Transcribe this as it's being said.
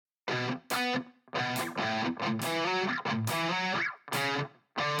And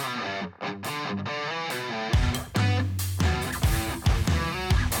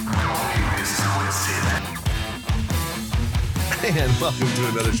welcome to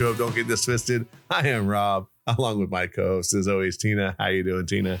another show of Don't Get This Twisted. I am Rob, along with my co-host, as always, Tina. How you doing,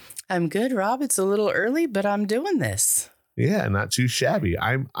 Tina? I'm good, Rob. It's a little early, but I'm doing this. Yeah, not too shabby.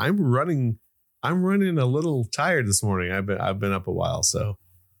 I'm running a little tired this morning. I've been up a while, so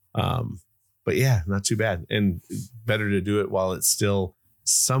but yeah, not too bad. And better to do it while it's still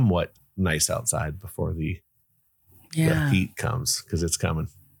somewhat nice outside before the heat comes, because it's coming.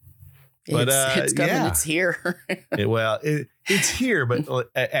 But it's coming. Yeah. It's here. It's here, but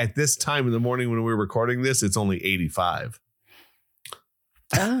at this time in the morning when we're recording this, it's only 85.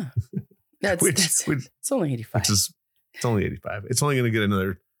 It's only 85. It's only 85. It's only going to get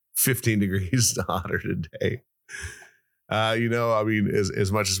another 15 degrees hotter today.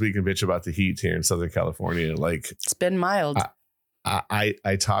 As much as we can bitch about the heat here in Southern California, like, it's been mild.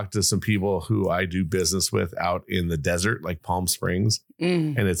 I talked to some people who I do business with out in the desert, like Palm Springs,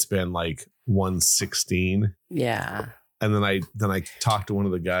 and it's been like 116. Yeah. And then I talked to one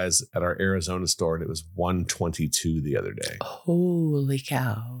of the guys at our Arizona store, and it was 122 the other day. Holy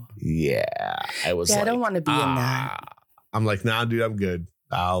cow. Yeah. I don't want to be in that. I'm like, nah, dude, I'm good.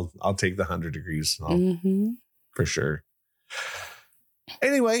 I'll take the 100 degrees for sure.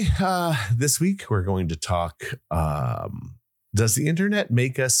 Anyway, this week we're going to talk, does the internet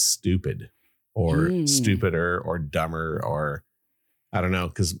make us stupid or stupider or dumber, or I don't know,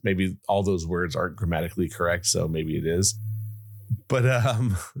 because maybe all those words aren't grammatically correct, so maybe it is. But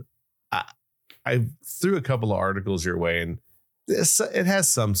I threw a couple of articles your way, and it has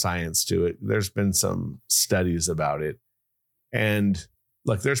some science to it. There's been some studies about it, and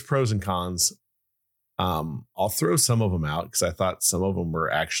look, there's pros and cons. I'll throw some of them out because I thought some of them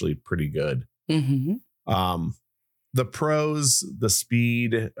were actually pretty good. The pros, the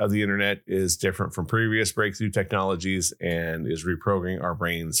speed of the internet is different from previous breakthrough technologies and is reprogramming our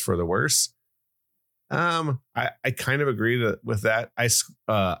brains for the worse. I kind of agree with that. These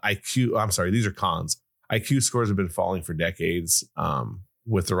are cons. IQ scores have been falling for decades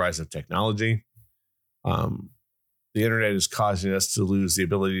with the rise of technology. The internet is causing us to lose the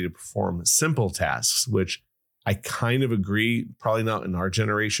ability to perform simple tasks, which I kind of agree, probably not in our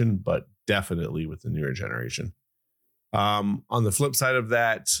generation, but definitely with the newer generation. On the flip side of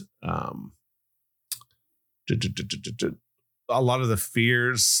that, a lot of the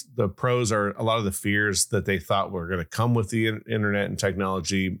fears, the pros are a lot of the fears that they thought were going to come with the internet and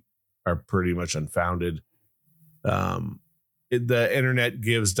technology are pretty much unfounded. The internet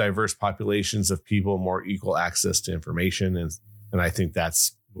gives diverse populations of people more equal access to information. And I think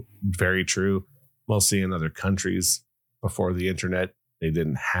that's very true, mostly in other countries. Before the internet, they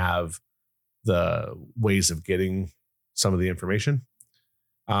didn't have the ways of getting some of the information.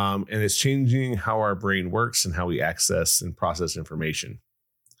 And it's changing how our brain works and how we access and process information.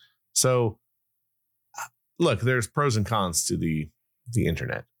 So look, there's pros and cons to the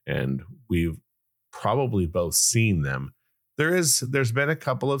internet, and we've probably both seen them. There's been a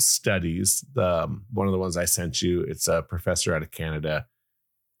couple of studies. One of the ones I sent you, it's a professor out of Canada.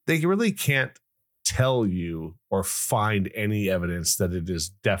 They really can't tell you or find any evidence that it is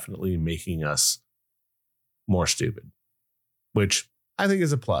definitely making us more stupid, which I think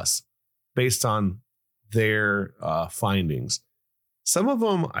is a plus based on their findings. Some of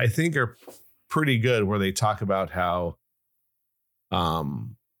them I think are pretty good, where they talk about how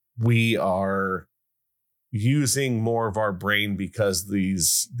we are using more of our brain because the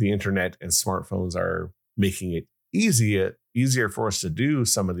internet and smartphones are making it easier for us to do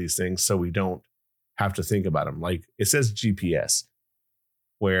some of these things, so we don't have to think about them. Like it says GPS,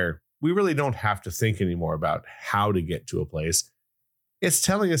 where we really don't have to think anymore about how to get to a place. It's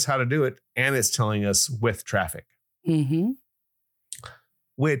telling us how to do it, and it's telling us with traffic,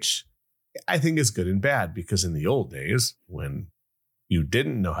 which I think is good and bad, because in the old days, when you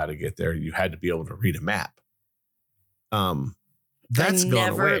didn't know how to get there, you had to be able to read a map. That's I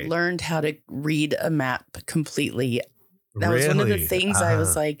never learned how to read a map completely. That was one of the things I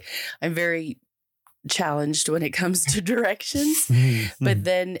was like, I'm very challenged when it comes to directions, but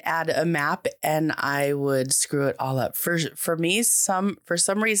then add a map and I would screw it all up. For me, for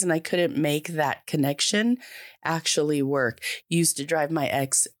some reason, I couldn't make that connection actually work. Used to drive my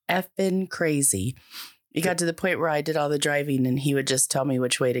ex effing crazy. It got to the point where I did all the driving and he would just tell me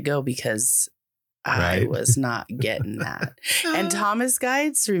which way to go, because I was not getting that. And Thomas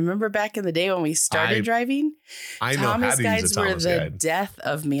guides, remember back in the day when we started driving? I know Thomas guides were the guide. death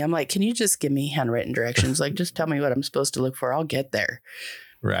of me. I'm like, can you just give me handwritten directions? Like, just tell me what I'm supposed to look for. I'll get there.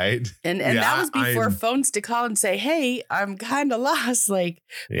 Right. And that was before phones to call and say, hey, I'm kind of lost. Like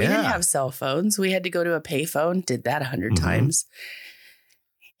we didn't have cell phones. We had to go to a payphone, did that 100 times.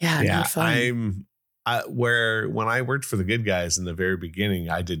 Yeah. No fun. When I worked for the Good Guys in the very beginning,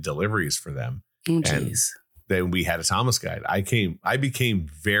 I did deliveries for them. Oh, geez. Then we had a Thomas Guide. I became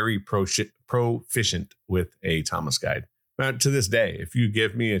very proficient with a Thomas Guide. Now, to this day, if you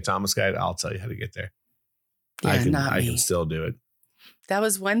give me a Thomas Guide, I'll tell you how to get there. Yeah, I can still do it. That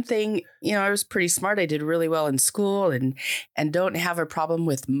was one thing, I was pretty smart. I did really well in school and don't have a problem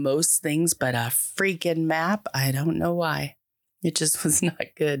with most things, but a freaking map, I don't know why. It just was not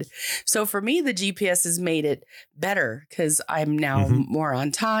good. So for me, the GPS has made it better because I'm now more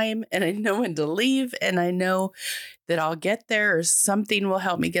on time and I know when to leave and I know that I'll get there or something will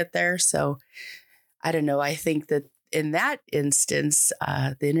help me get there. So I don't know. I think that in that instance,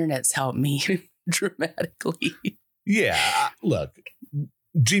 the internet's helped me dramatically. Yeah. Look,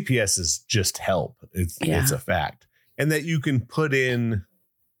 GPS is just help. It's a fact. And that you can put in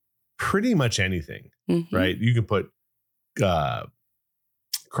pretty much anything, right? You can put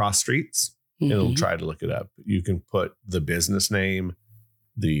cross streets. It'll try to look it up. You can put the business name,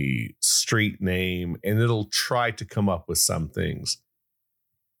 the street name, and it'll try to come up with some things,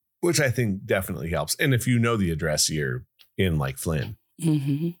 which I think definitely helps. And if you know the address, you're in like Flynn.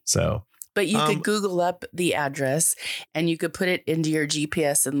 So, but you could Google up the address and you could put it into your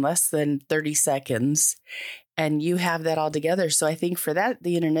GPS in less than 30 seconds and you have that all together. So I think for that,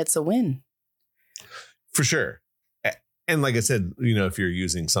 the internet's a win. For sure. And like I said, if you're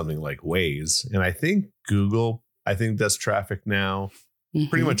using something like Waze, and I think Google, does traffic now.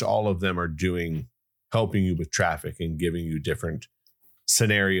 Pretty much all of them are helping you with traffic and giving you different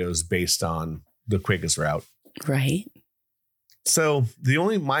scenarios based on the quickest route. Right. So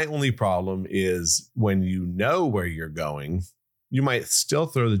my only problem is when you know where you're going, you might still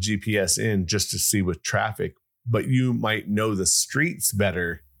throw the GPS in just to see with traffic, but you might know the streets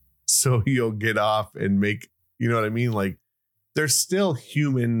better. So you'll get off and make, you know what I mean? Like there's still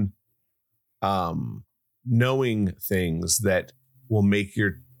human knowing things that will make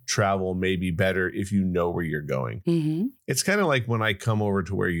your travel maybe better if you know where you're going. It's kind of like when I come over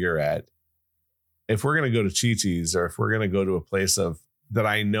to where you're at. If we're going to go to Chi-Chi's or if we're going to go to a place that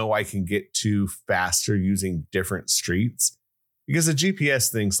I know I can get to faster using different streets, because the GPS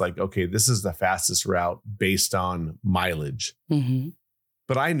thinks like, okay, this is the fastest route based on mileage,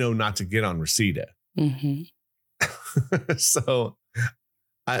 but I know not to get on Reseda. So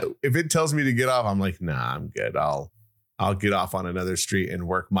if it tells me to get off, I'm like, nah, I'm good. I'll get off on another street and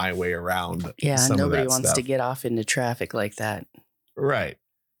work my way around. Yeah. Nobody wants to get off into traffic like that. Right.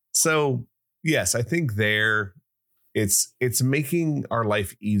 So yes, I think it's making our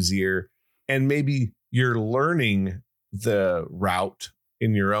life easier, and maybe you're learning the route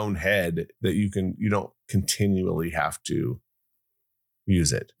in your own head that you don't continually have to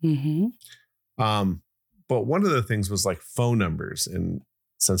use it. But one of the things was like phone numbers. And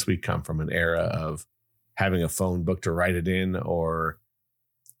since we come from an era of having a phone book to write it in, or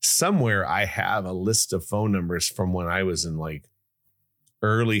somewhere I have a list of phone numbers from when I was in like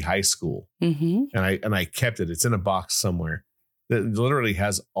early high school. And I kept it. It's in a box somewhere that literally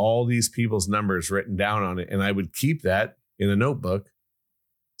has all these people's numbers written down on it. And I would keep that in a notebook.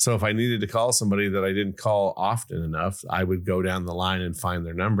 So if I needed to call somebody that I didn't call often enough, I would go down the line and find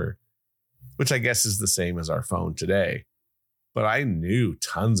their number, which I guess is the same as our phone today. But I knew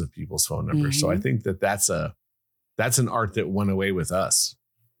tons of people's phone numbers. So I think that's an art that went away with us.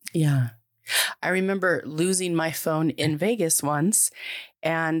 Yeah. I remember losing my phone in Vegas once,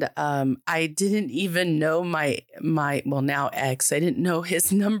 and I didn't even know my now ex. I didn't know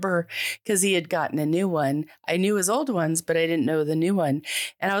his number because he had gotten a new one. I knew his old ones, but I didn't know the new one.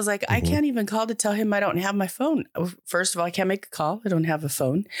 And I was like, I can't even call to tell him I don't have my phone. First of all, I can't make a call. I don't have a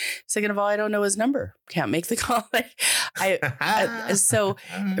phone. Second of all, I don't know his number. Can't make the call. So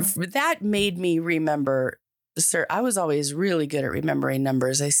that made me remember. Sir, I was always really good at remembering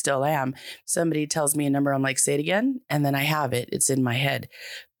numbers. I still am. Somebody tells me a number, I'm like, say it again. And then I have it. It's in my head.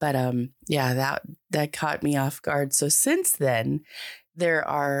 But yeah, that caught me off guard. So since then, there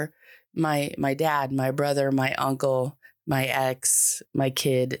are my dad, my brother, my uncle, my ex, my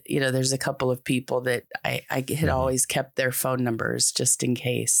kid. There's a couple of people that I had always kept their phone numbers just in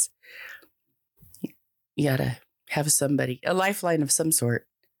case. You gotta have a lifeline of some sort.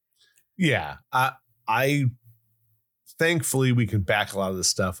 Yeah. I thankfully we can back a lot of this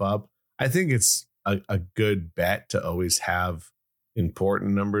stuff up. I think it's a good bet to always have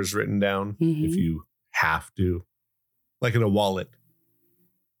important numbers written down if you have to, like in a wallet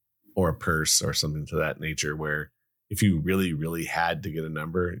or a purse or something to that nature, where if you really, really had to get a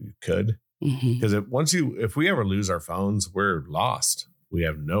number, you could. Mm-hmm. Because if we ever lose our phones, we're lost. We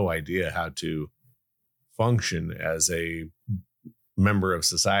have no idea how to function as a member of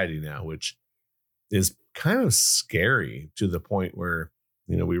society now, which is kind of scary to the point where,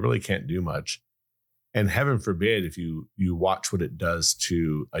 we really can't do much. And heaven forbid, if you watch what it does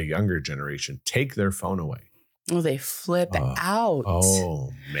to a younger generation, take their phone away. Oh, they flip out.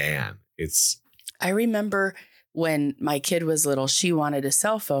 Oh, man. I remember when my kid was little, she wanted a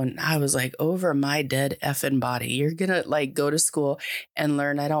cell phone. I was like, over my dead effing body. You're going to like go to school and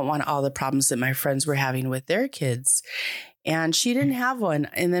learn. I don't want all the problems that my friends were having with their kids. And she didn't have one.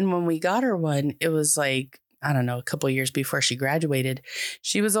 And then when we got her one, it was like, I don't know, a couple of years before she graduated,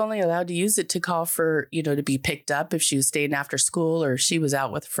 she was only allowed to use it to call for, to be picked up if she was staying after school or she was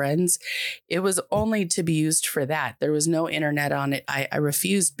out with friends. It was only to be used for that. There was no internet on it. I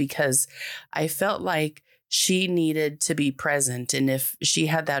refused because I felt like she needed to be present. And if she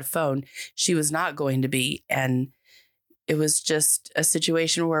had that phone, she was not going to be. And it was just a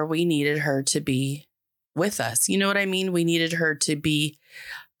situation where we needed her to be with us. You know what I mean? We needed her to be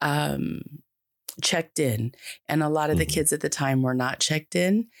checked in. And a lot of the kids at the time were not checked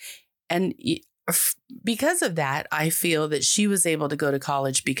in. And because of that, I feel that she was able to go to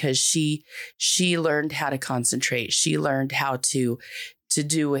college because she learned how to concentrate. She learned how to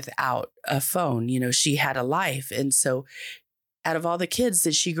do without a phone. She had a life. And so out of all the kids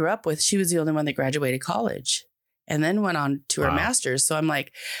that she grew up with, she was the only one that graduated college and then went on to her master's. So I'm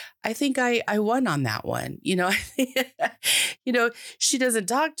like, I think I won on that one. She doesn't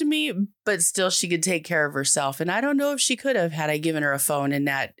talk to me, but still she could take care of herself. And I don't know if she could have had I given her a phone, and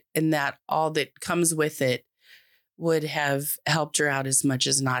that all that comes with it would have helped her out as much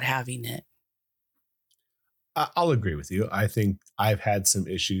as not having it. I'll agree with you. I think I've had some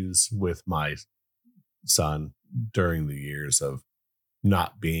issues with my son during the years of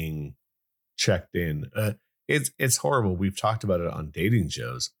not being checked in. It's horrible. We've talked about it on dating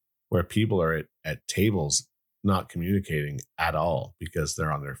shows where people are at tables not communicating at all because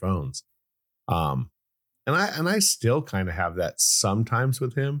they're on their phones. And I still kind of have that sometimes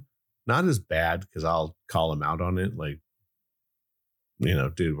with him. Not as bad because I'll call him out on it. Like,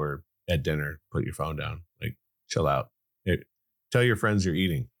 dude, we're at dinner. Put your phone down. Like, chill out. Tell your friends you're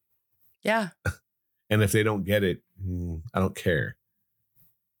eating. Yeah. And if they don't get it, I don't care.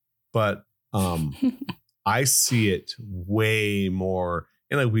 But I see it way more.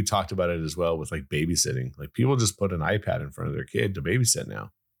 And like we talked about it as well with like babysitting. Like people just put an iPad in front of their kid to babysit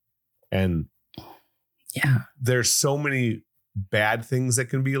now. And yeah, there's so many bad things that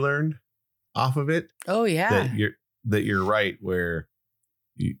can be learned off of it. Oh yeah. That you're right. Where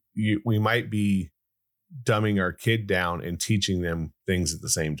we might be dumbing our kid down and teaching them things at the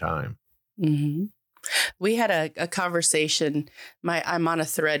same time. Mm-hmm. We had a conversation. I'm on a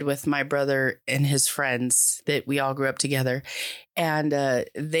thread with my brother and his friends that we all grew up together. And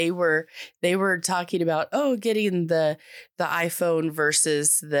they were talking about, getting the iPhone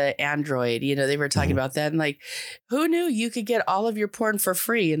versus the Android. They were talking about that. And like, who knew you could get all of your porn for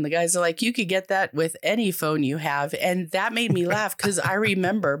free? And the guys are like, you could get that with any phone you have. And that made me laugh because I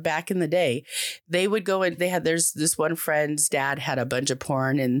remember back in the day, they would go and there's this one friend's dad had a bunch of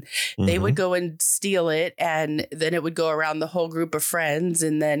porn and they would go and steal it. And then it would go around the whole group of friends.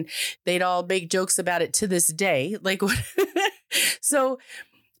 And then they'd all make jokes about it to this day. Like, so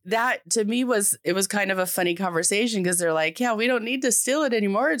that to me was kind of a funny conversation because they're like, yeah, we don't need to steal it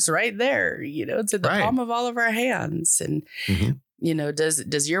anymore. It's right there. It's in the palm of all of our hands. And,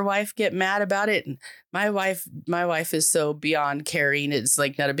 does your wife get mad about it? And my wife is so beyond caring. It's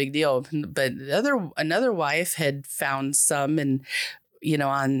like not a big deal. But another wife had found some and,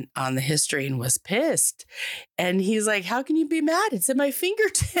 on the history and was pissed. And he's like, how can you be mad? It's at my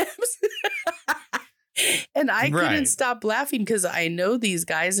fingertips. And I couldn't stop laughing because I know these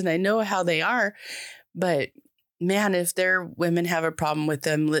guys and I know how they are. But man, if their women have a problem with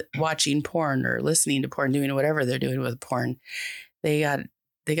them watching porn or listening to porn, doing whatever they're doing with porn, they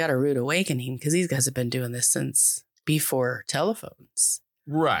got a rude awakening because these guys have been doing this since before telephones.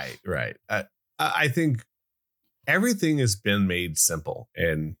 Right. I think everything has been made simple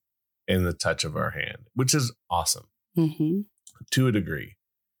and in the touch of our hand, which is awesome to a degree.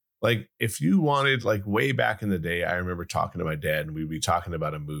 Like if you wanted, like way back in the day, I remember talking to my dad and we'd be talking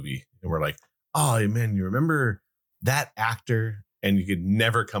about a movie and we're like, oh man, you remember that actor? And you could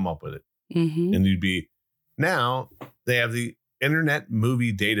never come up with it. And you'd be, now they have the Internet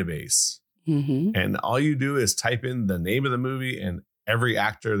Movie Database. And all you do is type in the name of the movie and every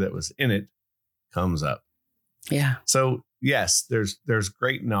actor that was in it comes up. Yeah. So yes, there's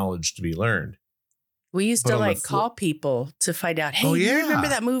great knowledge to be learned. We used to like call people to find out, hey, do you remember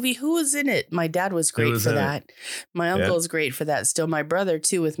that movie? Who was in it? My dad was great for that. My uncle's great for that. Still my brother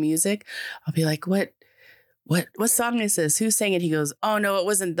too with music. I'll be like, what song is this? Who sang it? He goes, oh no, it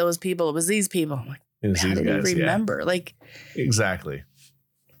wasn't those people. It was these people. I'm like, how did he remember? Yeah. Like, exactly.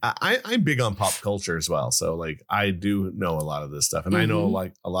 I'm big on pop culture as well. So like, I do know a lot of this stuff, and I know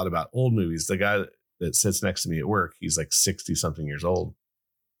like a lot about old movies. The guy that sits next to me at work, he's like 60 something years old.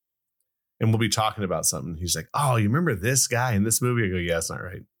 And we'll be talking about something. He's like, oh, you remember this guy in this movie? I go, yeah, that's not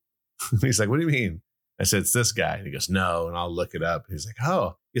right. He's like, what do you mean? I said, it's this guy. And he goes, no. And I'll look it up. He's like,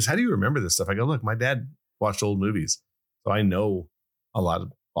 oh, yes. How do you remember this stuff? I go, look, my dad watched old movies. So I know a lot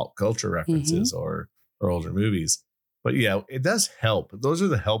of pop culture references or older movies. But yeah, it does help. Those are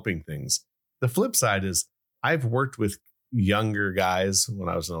the helping things. The flip side is I've worked with younger guys when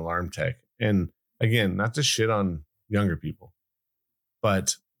I was an alarm tech. And again, not to shit on younger people,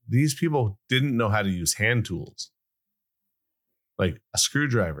 but these people didn't know how to use hand tools. Like a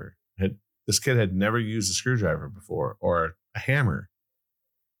screwdriver. This kid had never used a screwdriver before, or a hammer.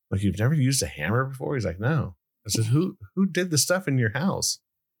 Like, you've never used a hammer before? He's like, no. I said, who did the stuff in your house?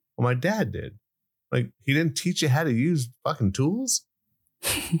 Well, my dad did. Like, he didn't teach you how to use fucking tools?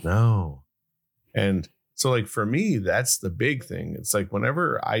 No. And so like, for me, that's the big thing. It's like,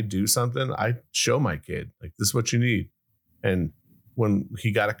 whenever I do something, I show my kid, like, this is what you need. And when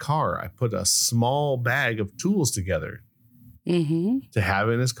he got a car, I put a small bag of tools together to have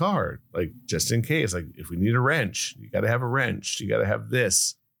in his car, like, just in case. Like, if we need a wrench, you got to have a wrench. You got to have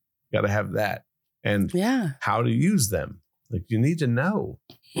this. You got to have that. And how to use them. Like, you need to know.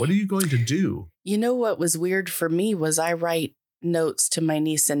 What are you going to do? You know what was weird for me was I write notes to my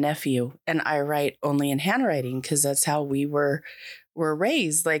niece and nephew, and I write only in handwriting because that's how we were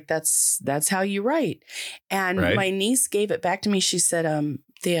raised. Like, that's how you write. And my niece gave it back to me. She said,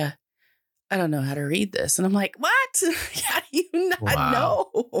 Thea, I don't know how to read this. And I'm like, what? How do you not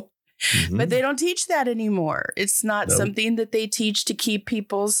know? But they don't teach that anymore. It's not something that they teach to keep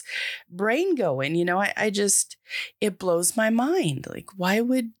people's brain going. You know, I just, it blows my mind. Like, why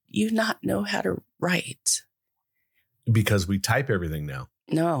would you not know how to write? Because we type everything now.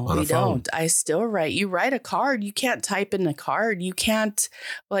 No, we don't. I still write. You write a card. You can't type in a card. You can't.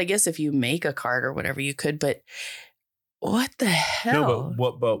 Well, I guess if you make a card or whatever, you could. But what the hell?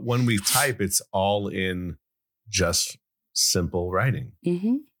 No, but when we type, it's all in just simple writing.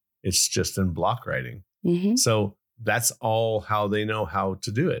 It's just in block writing. So that's all how they know how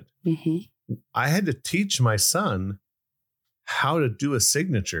to do it. I had to teach my son how to do a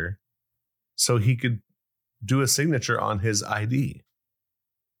signature so he could do a signature on his ID.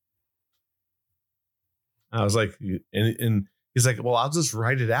 I was like, and he's like, well, I'll just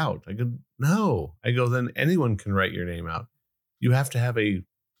write it out. I go, no. I go, then anyone can write your name out. You have to have a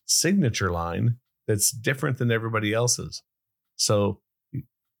signature line that's different than everybody else's, so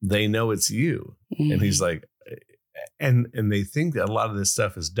they know it's you. And he's like, and they think that a lot of this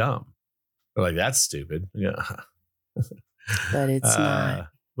stuff is dumb. They're like, that's stupid. Yeah. But it's not.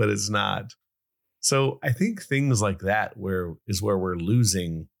 But it's not. So I think things like that is where we're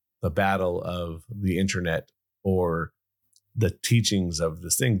losing the battle of the internet or the teachings of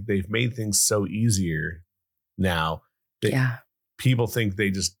this thing. They've made things so easier now that people think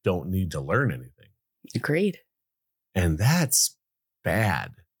they just don't need to learn anything. Agreed. And that's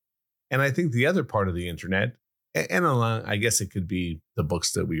bad. And I think the other part of the internet, and I guess it could be the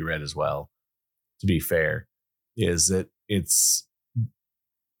books that we read as well, to be fair, is that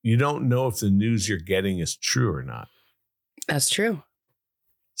you don't know if the news you're getting is true or not. That's true.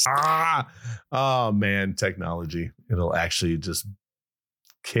 Oh man, technology. It'll actually just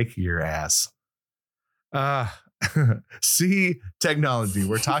kick your ass. See, technology.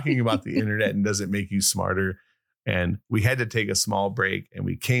 We're talking about the internet and does it make you smarter? And we had to take a small break, and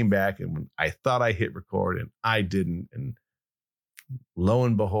we came back, and I thought I hit record and I didn't. And lo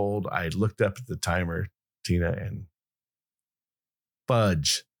and behold, I looked up at the timer, Tina, and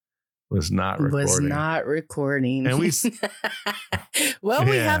fudge was not recording. And we well,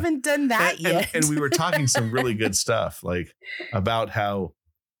 we haven't done that yet. And we were talking some really good stuff, like about how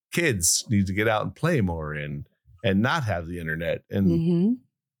kids need to get out and play more and not have the internet. And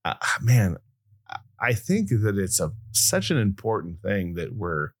man, I think that it's such an important thing that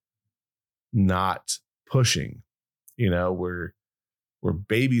we're not pushing. You know, we're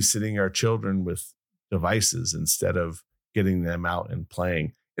babysitting our children with devices instead of getting them out and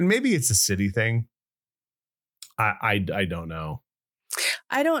playing. And maybe it's a city thing. I don't know.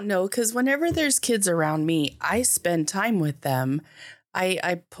 I don't know, because whenever there's kids around me, I spend time with them.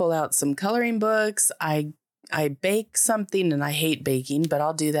 I pull out some coloring books. I I bake something, and I hate baking, but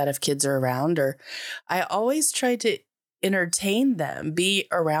I'll do that if kids are around. Or I always try to entertain them, be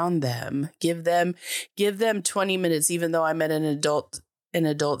around them, give them 20 minutes, even though I'm at an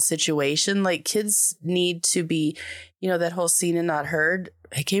adult situation. Like, kids need to be, that whole seen and not heard.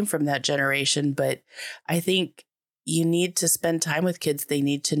 I came from that generation, but I think you need to spend time with kids. They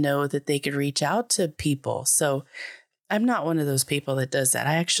need to know that they could reach out to people. So I'm not one of those people that does that.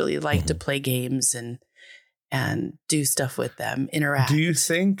 I actually like to play games and do stuff with them, interact. Do you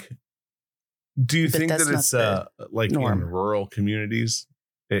think that it's like norm. In rural communities,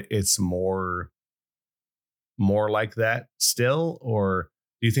 it's more like that still, or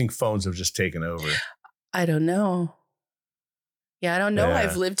do you think phones have just taken over? I don't know. Yeah, I don't know. Yeah.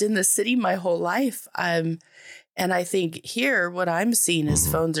 I've lived in the city my whole life. And I think here what I'm seeing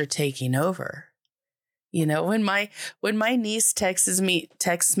is phones are taking over. When my niece texts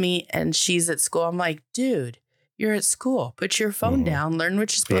me and she's at school, I'm like, dude, you're at school. Put your phone down. Learn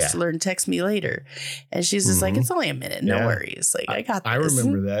what you're supposed to learn. Text me later. And she's just like, it's only a minute. No worries. Like, I got this. I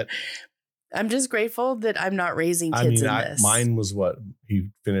remember that. I'm just grateful that I'm not raising kids in this. Mine was he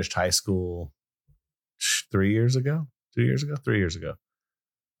finished high school 3 years ago, 2 years ago, 3 years ago,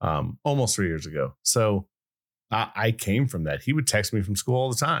 almost 3 years ago. So I came from that. He would text me from school all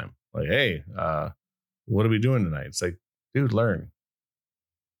the time. Like, hey, what are we doing tonight? It's like, dude, learn.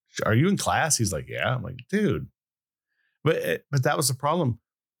 Are you in class? He's like, yeah. I'm like, dude. But that was the problem.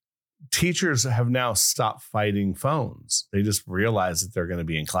 Teachers have now stopped fighting phones. They just realize that they're going to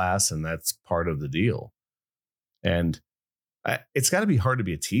be in class, and that's part of the deal. And it's got to be hard to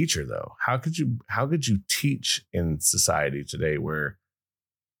be a teacher, though. How could you teach in society today where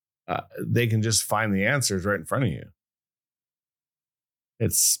they can just find the answers right in front of you?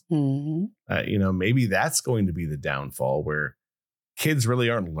 It's maybe that's going to be the downfall, where kids really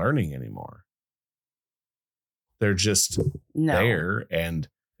aren't learning anymore. They're just there, and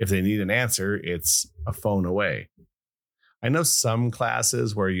if they need an answer, it's a phone away. I know some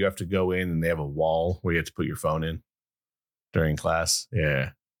classes where you have to go in and they have a wall where you have to put your phone in during class.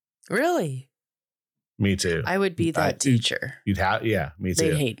 Yeah. Really? Me too. I would be that teacher. You'd have, yeah, me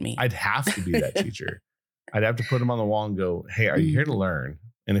too. They hate me. I'd have to be that teacher. I'd have to put them on the wall and go, hey, are you here to learn?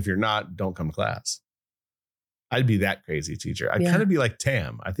 And if you're not, don't come to class. I'd be that crazy teacher. I'd kind of be like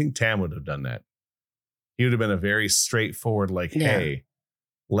Tam. I think Tam would have done that. He would have been a very straightforward, like, hey,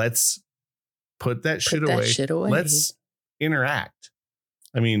 let's put that shit away. Let's interact.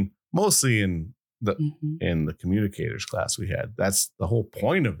 I mean, mostly in the communicators class we had. That's the whole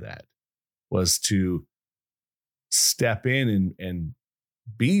point of that, was to step in and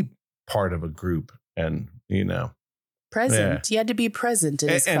be part of a group, and present. You had to be present in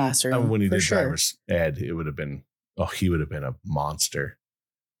his classroom. And when he did driver's ed, it would have been he would have been a monster.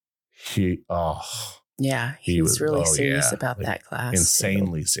 He was really serious about that class. too.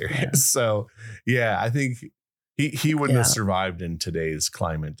 Insanely serious. Yeah. So I think he wouldn't have survived in today's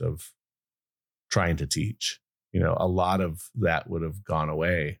climate of trying to teach. A lot of that would have gone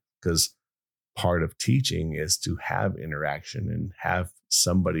away, because part of teaching is to have interaction and have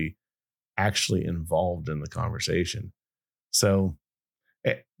somebody actually involved in the conversation. So,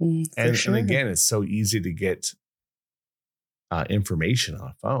 and again, it's so easy to get information on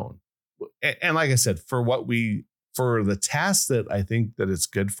a phone. And like I said, for the task that I think that it's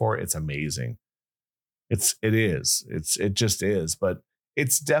good for, it's amazing. It just is, but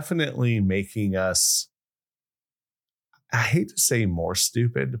it's definitely making us, I hate to say more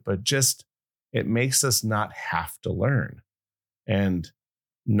stupid, but just, it makes us not have to learn. And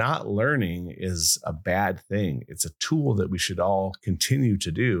not learning is a bad thing. It's a tool that we should all continue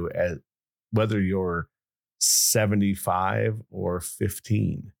to do, whether you're 75 or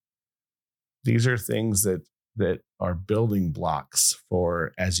 15. These are things that are building blocks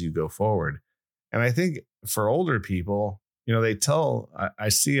for as you go forward. And I think for older people, I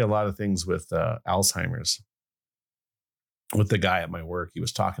see a lot of things with Alzheimer's. With the guy at my work, he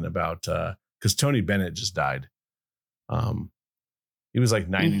was talking about, because Tony Bennett just died. He was like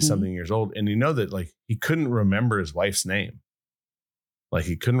 90 something years old. And that, like, he couldn't remember his wife's name. Like,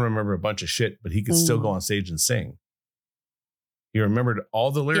 he couldn't remember a bunch of shit, but he could still go on stage and sing. He remembered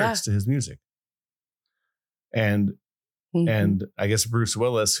all the lyrics to his music. And I guess Bruce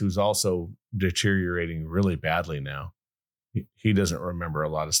Willis, who's also deteriorating really badly now, he doesn't remember a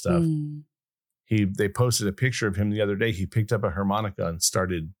lot of stuff. They posted a picture of him the other day. He picked up a harmonica and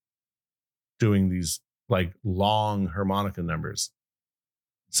started doing these like long harmonica numbers.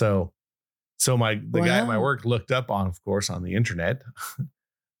 So the guy at my work looked up on the internet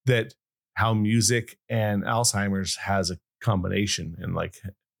that how music and Alzheimer's has a combination, and like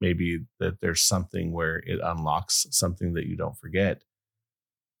maybe that there's something where it unlocks something that you don't forget.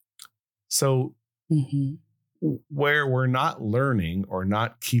 So where we're not learning or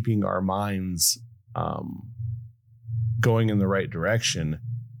not keeping our minds going in the right direction,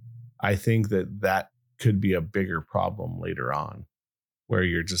 I think that could be a bigger problem later on, where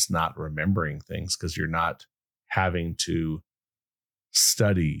you're just not remembering things because you're not having to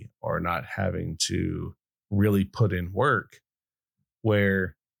study or not having to really put in work,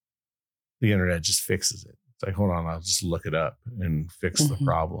 where the internet just fixes it. It's like, hold on, I'll just look it up and fix the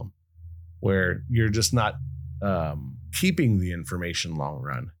problem. Where you're just not keeping the information long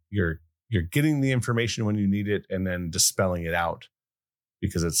run. You're getting the information when you need it and then dispelling it out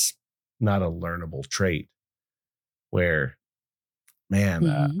because it's not a learnable trait. Where,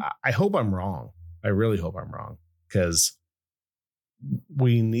 man, I hope I'm wrong. I really hope I'm wrong, because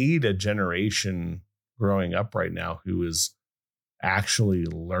we need a generation growing up right now who is actually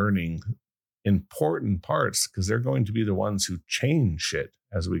learning important parts, because they're going to be the ones who change shit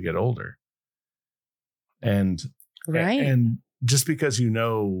as we get older. And just because you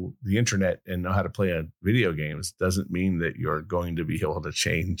know the internet and know how to play a video games doesn't mean that you're going to be able to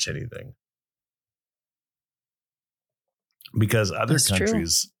change anything. Because other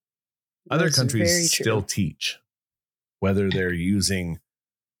countries still teach, whether they're using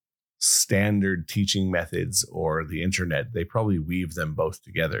standard teaching methods or the internet. They probably weave them both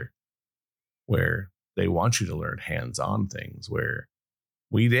together, where they want you to learn hands-on things, where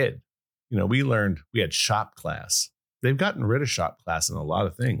we did. We had shop class. They've gotten rid of shop class in a lot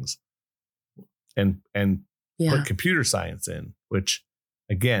of things and put computer science in, which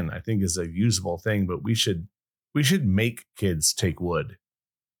again, I think is a usable thing, but we should make kids take wood.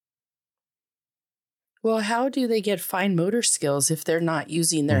 Well, how do they get fine motor skills if they're not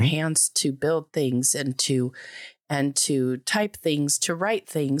using their hands to build things and to type things, to write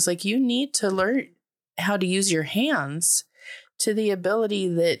things? Like, you need to learn how to use your hands to the ability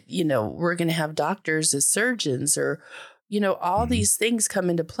that, we're going to have doctors as surgeons, or, all these things come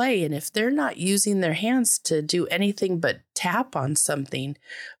into play. And if they're not using their hands to do anything but tap on something,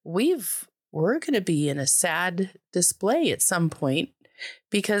 we're going to be in a sad display at some point,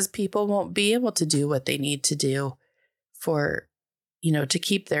 because people won't be able to do what they need to do for, to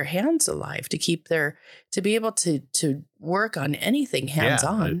keep their hands alive, to be able to work on anything hands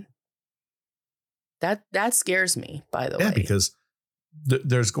on. That scares me, by the way. Yeah, because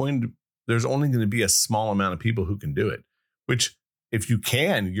there's only going to be a small amount of people who can do it, which if you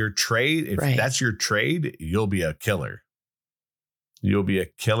can, that's your trade, you'll be a killer. You'll be a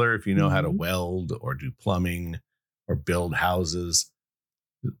killer if you know how to weld or do plumbing or build houses.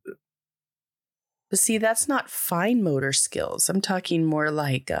 But see, that's not fine motor skills. I'm talking more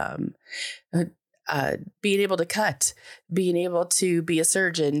like being able to cut, being able to be a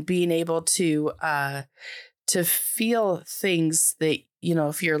surgeon, being able to feel things that,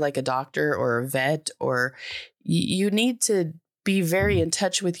 if you're like a doctor or a vet, or you need to be very in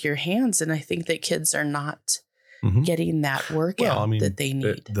touch with your hands. And I think that kids are not getting that workout that they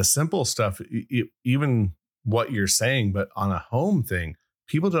need. The simple stuff, even what you're saying, but on a home thing,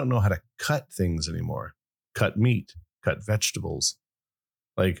 people don't know how to cut things anymore. Cut meat, cut vegetables.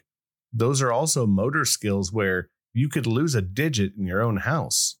 Like, those are also motor skills where you could lose a digit in your own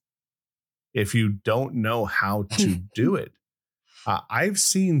house if you don't know how to do it. I've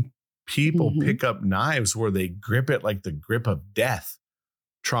seen people pick up knives where they grip it like the grip of death,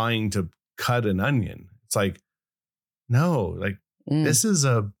 trying to cut an onion. It's like, no, like this is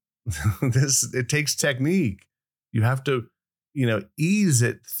it takes technique. You have to, ease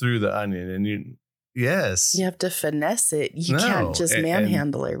it through the onion, and you have to finesse it. You can't just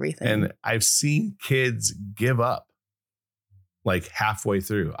manhandle everything. And I've seen kids give up like halfway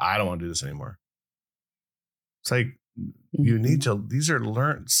through. I don't want to do this anymore. It's like, you need to, these are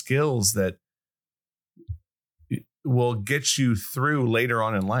learned skills that will get you through later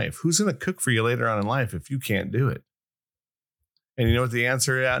on in life. Who's going to cook for you later on in life if you can't do it? And you know what the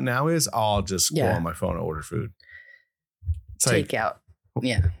answer out now is? I'll just go on my phone and order food. It's take out.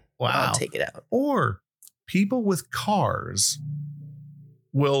 Yeah. Wow. I'll take it out. Or people with cars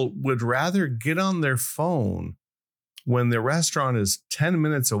would rather get on their phone when the restaurant is 10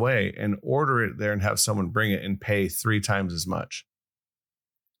 minutes away and order it there and have someone bring it and pay 3 times as much.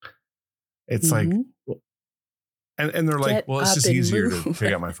 It's like, and they're like, well, it's just easier to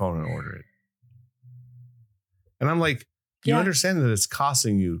pick up my phone and order it. And I'm like, you understand that it's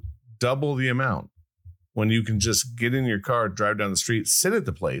costing you double the amount when you can just get in your car, drive down the street, sit at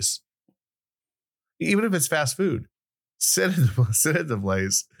the place. Even if it's fast food, sit at the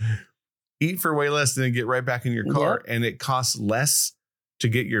place, eat for way less than get right back in your car. And it costs less to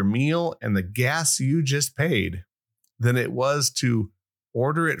get your meal and the gas you just paid than it was to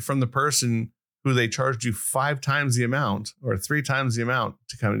order it from the person who they charged you 5 times the amount or 3 times the amount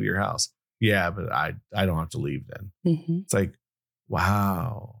to come into your house. Yeah, but I don't have to leave then. Mm-hmm. It's like,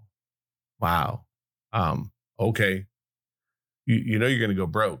 wow. Okay. You know you're going to go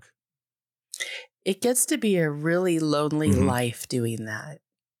broke. It gets to be a really lonely life doing that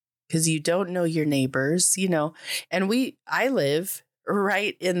because you don't know your neighbors, you know, and I live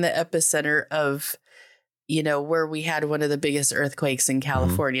right in the epicenter of, you know, where we had one of the biggest earthquakes in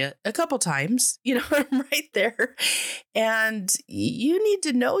California a couple times, you know, I'm right there. And you need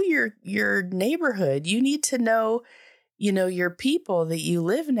to know your neighborhood. You need to know, you know, your people that you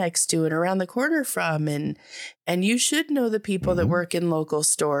live next to and around the corner from. And you should know the people that work in local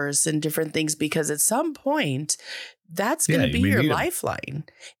stores and different things, because at some point that's going to be your lifeline.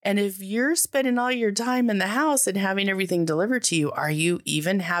 And if you're spending all your time in the house and having everything delivered to you, are you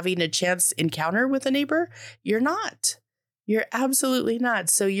even having a chance encounter with a neighbor? You're not. You're absolutely not.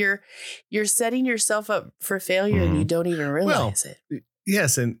 So you're setting yourself up for failure and you don't even realize it.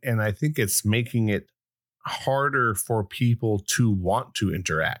 Yes. And I think it's making it harder for people to want to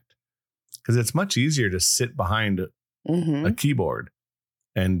interact, because it's much easier to sit behind a keyboard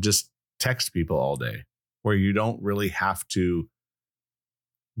and just text people all day, where you don't really have to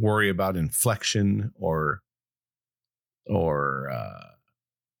worry about inflection or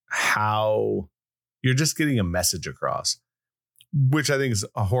how you're just getting a message across, which I think is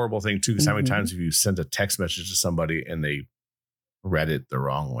a horrible thing too. Because how many times have you sent a text message to somebody and they read it the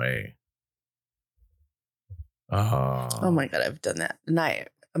wrong way? Oh my God, I've done that. And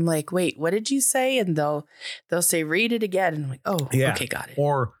I'm like, wait, what did you say? And they'll say, read it again. And I'm like, oh, yeah. Okay, got it.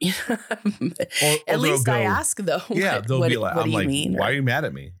 Or at least I ask though. Yeah, they'll be like, I'm like, why are you mad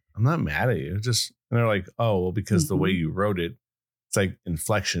at me? I'm not mad at you. And they're like, oh, well, because the way you wrote it, it's like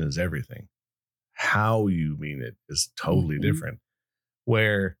inflection is everything. How you mean it is totally different.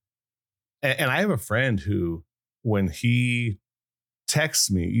 Where, and I have a friend who, when he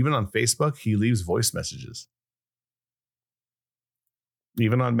texts me, even on Facebook, he leaves voice messages.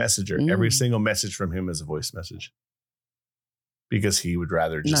 Even on Messenger, every single message from him is a voice message, because he would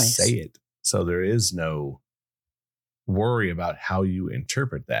rather just say it. So there is no worry about how you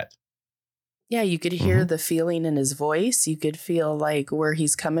interpret that. Yeah, you could hear the feeling in his voice. You could feel like where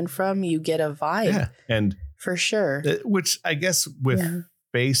he's coming from. You get a vibe. Yeah, and for sure. Which I guess with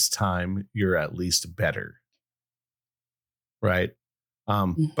FaceTime, you're at least better. Right.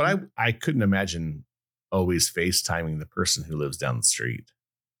 But I couldn't imagine always FaceTiming the person who lives down the street.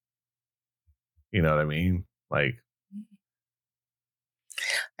 You know what I mean? Like,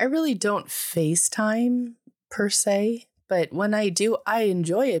 I really don't FaceTime per se, but when I do, I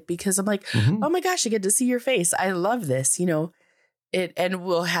enjoy it because I'm like, oh my gosh, I get to see your face. I love this, you know, and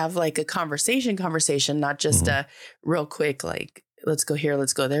we'll have like a conversation, not just a real quick, like, let's go here,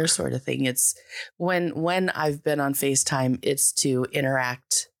 let's go there sort of thing. It's when I've been on FaceTime, it's to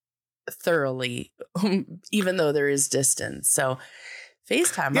interact thoroughly, even though there is distance. So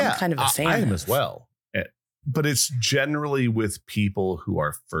FaceTime, I'm kind of a fan. I am as well. But it's generally with people who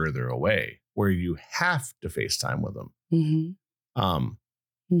are further away, where you have to FaceTime with them.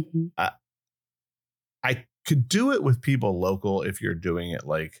 I could do it with people local if you're doing it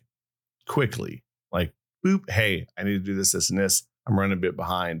like quickly, like, boop, hey, I need to do this, and this. I'm running a bit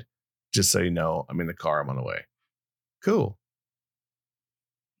behind. Just so you know, I'm in the car. I'm on the way. Cool.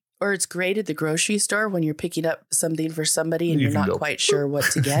 Or it's great at the grocery store when you're picking up something for somebody and you're not quite sure what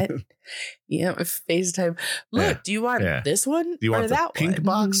to get. You know, FaceTime. Look, do you want this one? Do you want the pink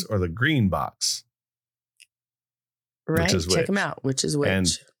box or the green box? Right. Check them out. Which is which?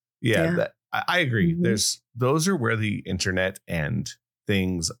 And I agree. Those are where the internet and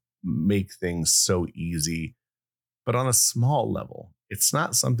things make things so easy, but on a small level. It's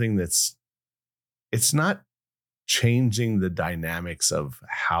not something it's not changing the dynamics of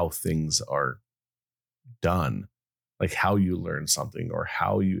how things are done, like how you learn something or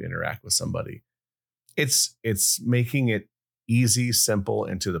how you interact with somebody. It's making it easy, simple,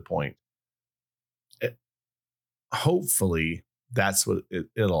 and to the point. Hopefully that's what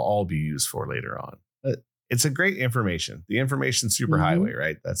it'll all be used for later on. It's a great information. The information superhighway,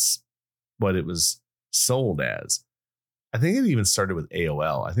 right? That's what it was sold as. I think it even started with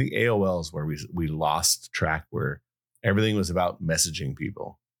AOL. I think AOL is where we lost track, where everything was about messaging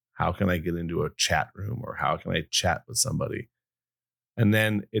people. How can I get into a chat room, or how can I chat with somebody? And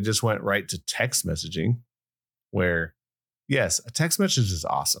then it just went right to text messaging, where, yes, a text message is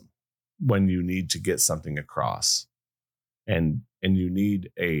awesome when you need to get something across and you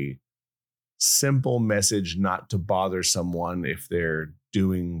need a simple message not to bother someone if they're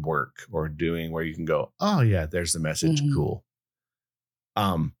doing work or doing where you can go, oh yeah, there's the message. Mhm. Cool.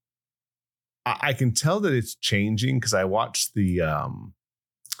 I can tell that it's changing because I watched the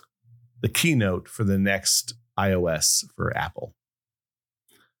keynote for the next iOS for Apple.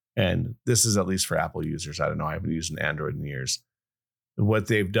 And this is at least for Apple users. I don't know. I haven't used an Android in years. What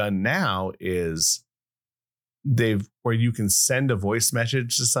they've done now is where you can send a voice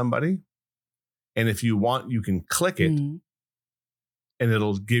message to somebody. And if you want, you can click it Mhm. and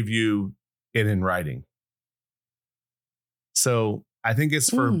it'll give you it in writing. So I think it's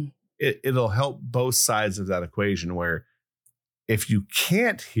for, it'll help both sides of that equation, where if you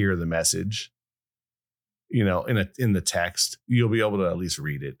can't hear the message, you know, in the text, you'll be able to at least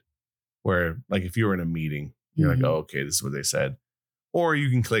read it. Where, like, if you were in a meeting, you're like, oh, okay, this is what they said. Or you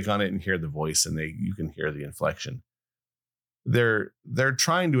can click on it and hear the voice, and you can hear the inflection. They're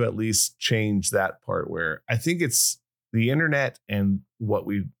trying to at least change that part, where I think it's the internet and what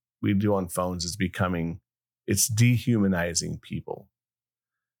we do on phones is it's dehumanizing people.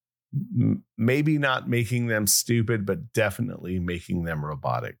 Maybe not making them stupid, but definitely making them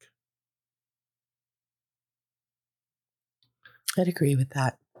robotic. I'd agree with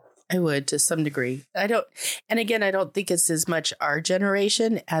that. I would, to some degree. I don't think it's as much our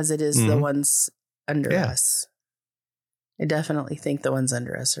generation as it is the ones under us. I definitely think the ones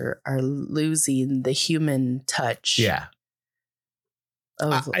under us are losing the human touch. Yeah.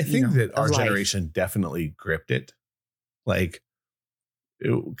 I think that our generation definitely gripped it. Like,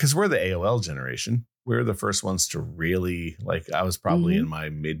 because we're the AOL generation. We're the first ones to really, like, I was probably in my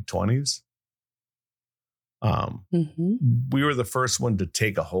mid-20s. We were the first one to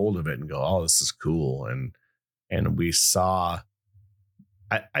take a hold of it and go, oh, this is cool. And we saw,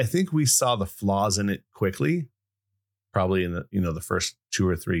 I think we saw the flaws in it quickly, probably in the first 2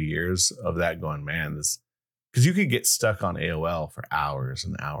 or 3 years of that, going, man, this, because you could get stuck on AOL for hours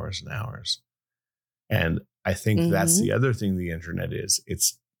and hours and hours. And I think that's the other thing the internet is.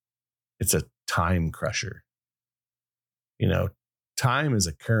 It's a time crusher. You know, time is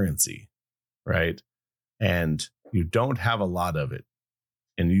a currency, right? And you don't have a lot of it.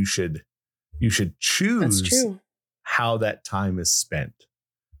 And you should choose how that time is spent.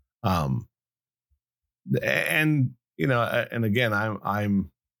 And you know, and again,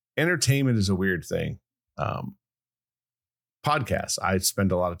 I'm entertainment is a weird thing. Podcasts, I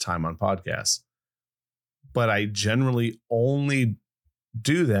spend a lot of time on podcasts, but I generally only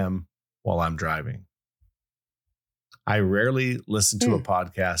do them while I'm driving. I rarely listen to a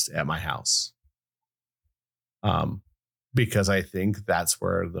podcast at my house. Because I think that's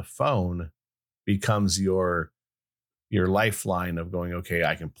where the phone becomes your lifeline of going, okay,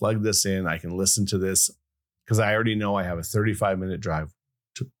 I can plug this in, I can listen to this, because I already know I have a 35-minute drive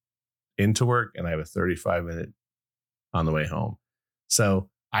into work and I have a 35-minute on the way home. So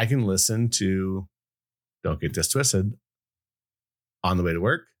I can listen to Don't Get This Twisted on the way to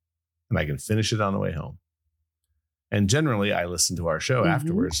work, and I can finish it on the way home. And generally I listen to our show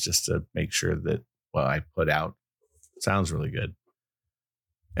afterwards just to make sure that what I put out sounds really good.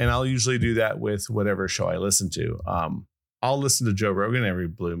 And I'll usually do that with whatever show I listen to. I'll listen to Joe Rogan every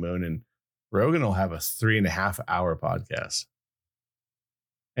blue moon, and Rogan will have a 3.5 hour podcast.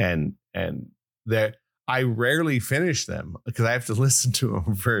 And there, I rarely finish them because I have to listen to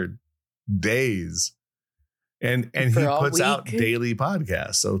them for days. And he puts out daily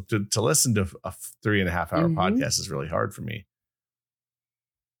podcasts. So to listen to a 3.5 hour podcast is really hard for me.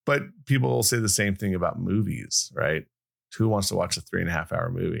 But people will say the same thing about movies, right? Who wants to watch a 3.5 hour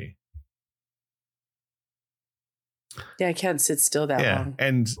movie? Yeah, I can't sit still that long.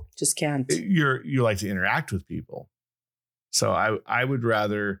 And just can't. You like to interact with people. So I would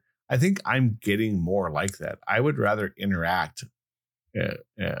rather, I think I'm getting more like that. I would rather interact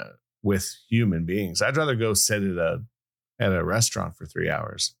with human beings. I'd rather go sit at a restaurant for 3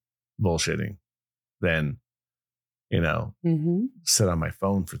 hours bullshitting than, you know, sit on my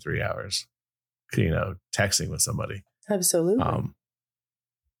phone for 3 hours, you know, texting with somebody. Absolutely.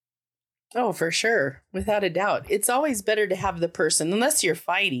 Oh, for sure. Without a doubt. It's always better to have the person, unless you're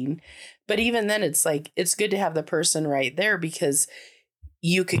fighting. But even then, it's like, it's good to have the person right there because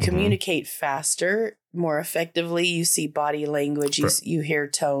you could communicate faster, more effectively. You see body language, you hear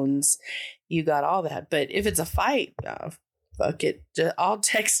tones, you got all that. But if it's a fight, fuck it. I'll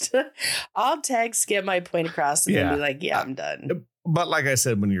text, get my point across and then be like, yeah, I'm done. But like I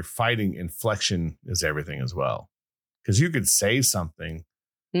said, when you're fighting, inflection is everything as well. Because you could say something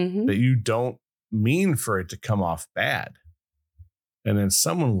that you don't mean for it to come off bad. And then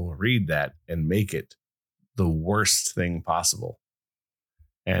someone will read that and make it the worst thing possible.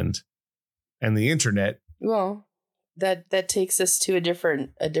 And and the internet. Well, that takes us to a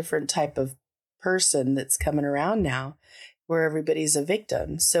different type of person that's coming around now, where everybody's a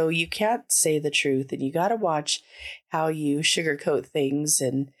victim. So you can't say the truth, and you got to watch how you sugarcoat things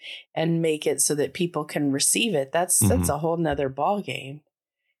and make it so that people can receive it. That's a whole nother ball game.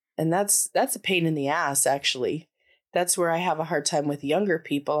 And that's a pain in the ass, actually. That's where I have a hard time with younger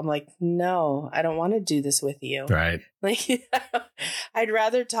people. I'm like, no, I don't want to do this with you. Right. Like, I'd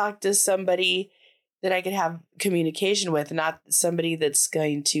rather talk to somebody that I could have communication with, not somebody that's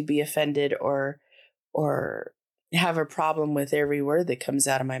going to be offended or have a problem with every word that comes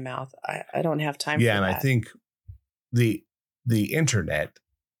out of my mouth. I don't have time for that. Yeah, and I think the internet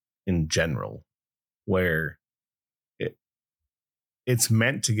in general, where it's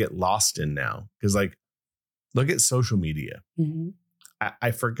meant to get lost in now, because like, look at social media. Mm-hmm.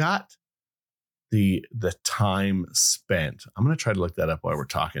 I forgot the time spent. I'm going to try to look that up while we're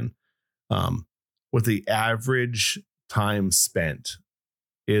talking. What the average time spent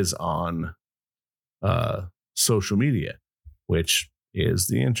is on social media, which is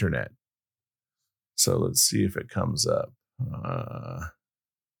the internet. So let's see if it comes up.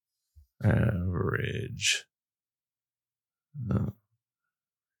 Average.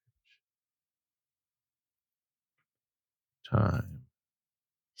 Time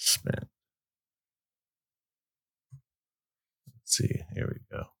spent. Let's see. Here we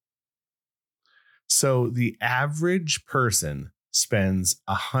go. So the average person spends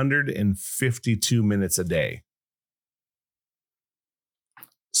 152 minutes a day.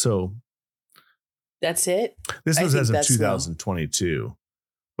 So that's it. This was as of 2022. Low.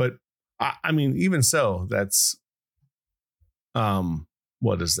 But I mean, even so, that's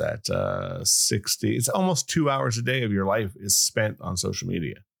what is that? 60. It's almost 2 hours a day of your life is spent on social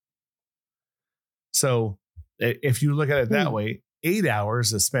media. So if you look at it that way, 8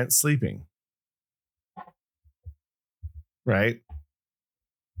 hours is spent sleeping. Right.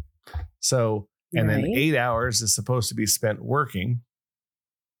 So, and then 8 hours is supposed to be spent working.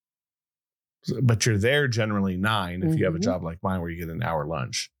 But you're there generally 9 if you have a job like mine where you get an hour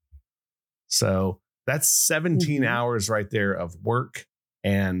lunch. So that's 17 hours right there of work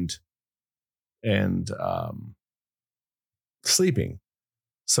and sleeping.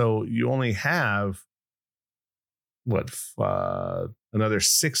 So you only have another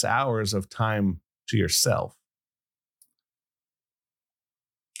 6 hours of time to yourself.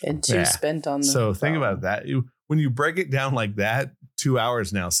 And 2 spent on the phone. Think about that. When you break it down like that, 2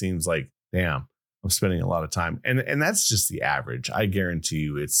 hours now seems like, damn, I'm spending a lot of time. And that's just the average. I guarantee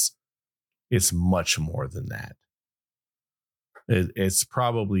you it's much more than that. It's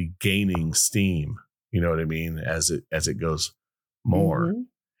probably gaining steam, you know what I mean, as it goes more.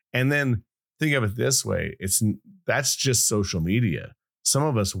 And then think of it this way, that's just social media. Some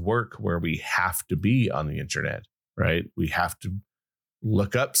of us work where we have to be on the internet, right? We have to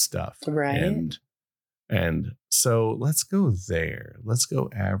look up stuff. Right. And so let's go there. Let's go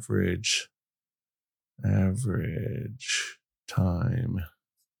average time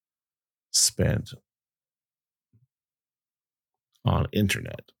spent on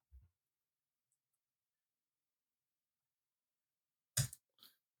internet.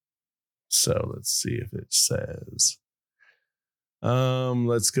 So let's see if it says,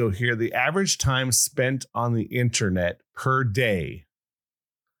 let's go here. The average time spent on the internet per day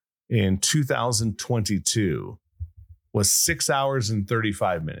in 2022 was 6 hours and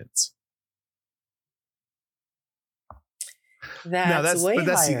 35 minutes. That's way but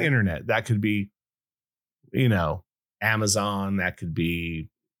that's higher. The internet. That could be, Amazon. That could be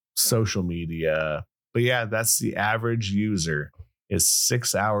social media. But yeah, that's the average user is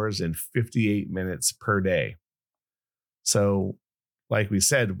 6 hours and 58 minutes per day. So like we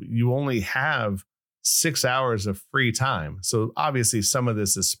said, you only have 6 hours of free time. So obviously some of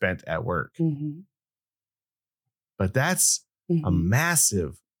this is spent at work. But that's a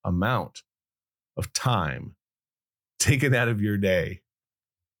massive amount of time taken out of your day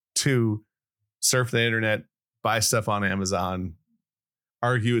to surf the internet, buy stuff on Amazon,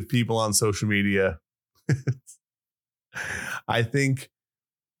 argue with people on social media. I think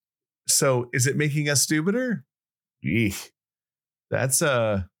so. Is it making us stupider? That's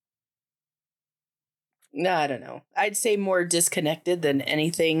no, I don't know. I'd say more disconnected than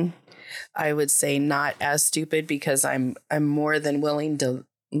anything. I would say not as stupid, because I'm more than willing to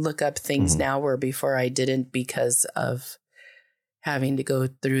look up things now where before I didn't, because of having to go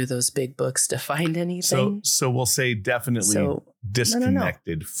through those big books to find anything. So we'll say definitely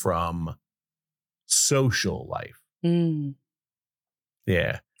disconnected from social life.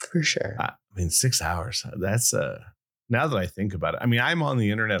 Yeah, for sure. I mean, 6 hours. That's now that I think about it. I mean, I'm on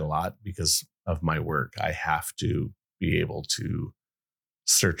the internet a lot because of my work. I have to be able to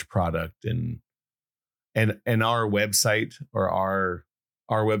search product and our website, or our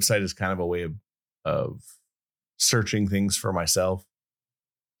website is kind of a way of searching things for myself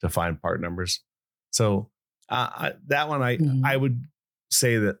to find part numbers. So that one, I would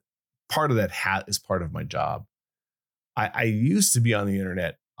say that part of that is part of my job. I used to be on the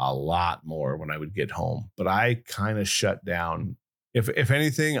internet a lot more when I would get home, but I kind of shut down. If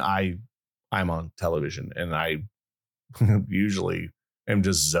anything, I'm on television, and I usually am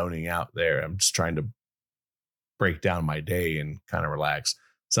just zoning out there. I'm just trying to break down my day and kind of relax.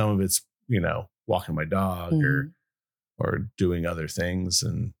 Some of it's, walking my dog or doing other things.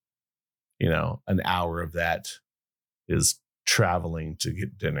 And, an hour of that is traveling to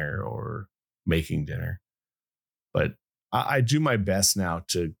get dinner or making dinner. But I do my best now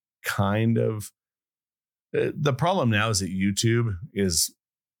to kind of, the problem now is that YouTube is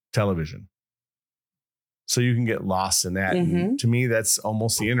television. So you can get lost in that. And to me, that's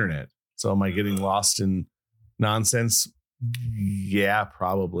almost the internet. So am I getting lost in nonsense? Yeah,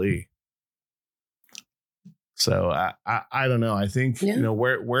 probably. So I don't know. I think,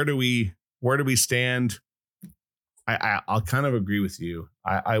 where do we stand? I'll kind of agree with you.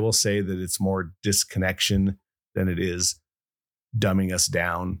 I will say that it's more disconnection than it is dumbing us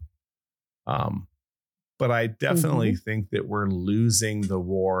down. But I definitely think that we're losing the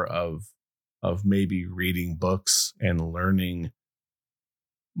war of maybe reading books and learning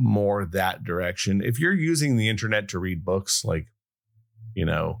more that direction. If you're using the internet to read books, like,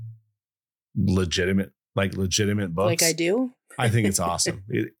 legitimate books, like I do, I think it's awesome,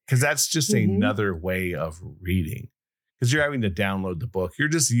 because that's just another way of reading, because you're having to download the book. You're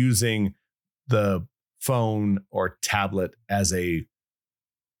just using the phone or tablet as a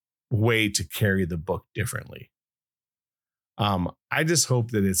way to carry the book differently. I just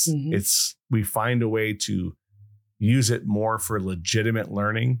hope that we find a way to use it more for legitimate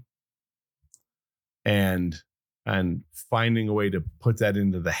learning, and finding a way to put that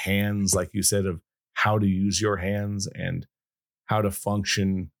into the hands, like you said, of how to use your hands and how to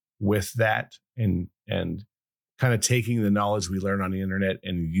function with that, and kind of taking the knowledge we learn on the internet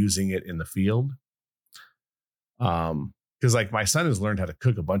and using it in the field. Because like my son has learned how to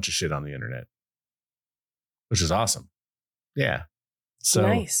cook a bunch of shit on the internet, which is awesome. Yeah. So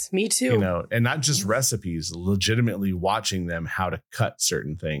nice. Me too. And not just recipes, legitimately watching them how to cut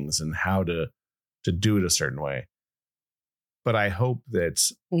certain things and how to do it a certain way. But I hope that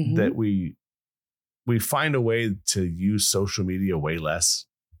that we find a way to use social media way less.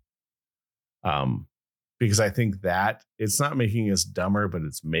 Because I think that it's not making us dumber, but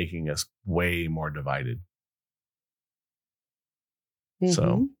it's making us way more divided.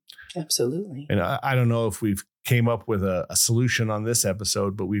 So absolutely. And I don't know if we've came up with a solution on this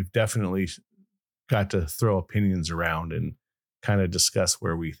episode, but we've definitely got to throw opinions around and kind of discuss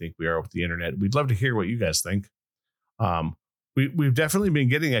where we think we are with the internet. We'd love to hear what you guys think. We've definitely been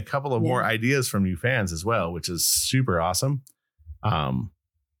getting a couple of more ideas from you fans as well, which is super awesome. And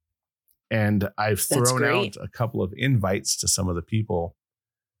I've thrown out a couple of invites to some of the people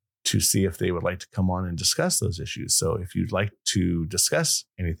to see if they would like to come on and discuss those issues. So if you'd like to discuss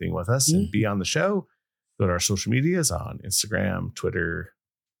anything with us and be on the show, go to our social medias on Instagram, Twitter,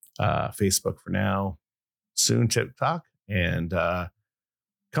 Facebook for now, soon TikTok, and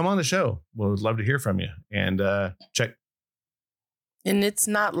come on the show. We'd love to hear from you, and check. And it's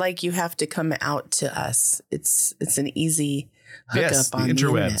not like you have to come out to us. It's an easy hookup on the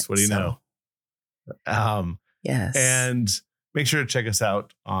internet. What do you know? Yes. And make sure to check us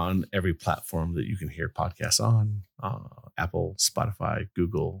out on every platform that you can hear podcasts on, Apple, Spotify,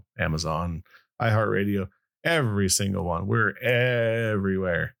 Google, Amazon, iHeartRadio, every single one. We're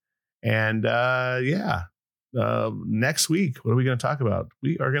everywhere. And next week, what are we going to talk about?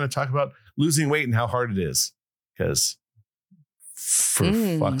 We are going to talk about losing weight and how hard it is, because for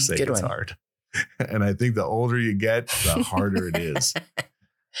fuck's sake, it's hard. And I think the older you get, the harder it is.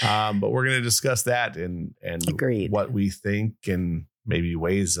 But we're going to discuss that and Agreed. What we think and maybe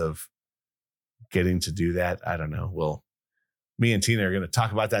ways of getting to do that. I don't know. Well, me and Tina are going to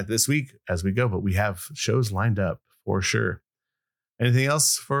talk about that this week as we go, but we have shows lined up for sure. Anything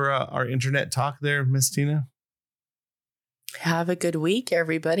else for our internet talk there, Miss Tina? Have a good week,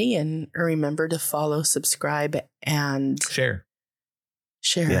 everybody. And remember to follow, subscribe, and share.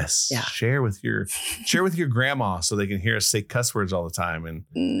 Yes. Yeah. Share with your grandma so they can hear us say cuss words all the time, and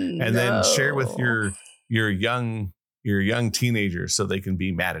then share with your young teenagers so they can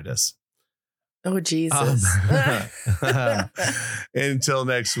be mad at us. Oh, Jesus. Until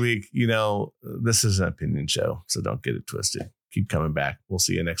next week, this is an opinion show, so don't get it twisted. Keep coming back. We'll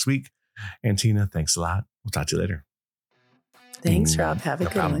see you next week. And Tina, thanks a lot. We'll talk to you later. Thanks, Rob. Have a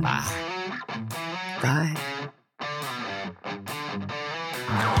good one. Bye. Bye.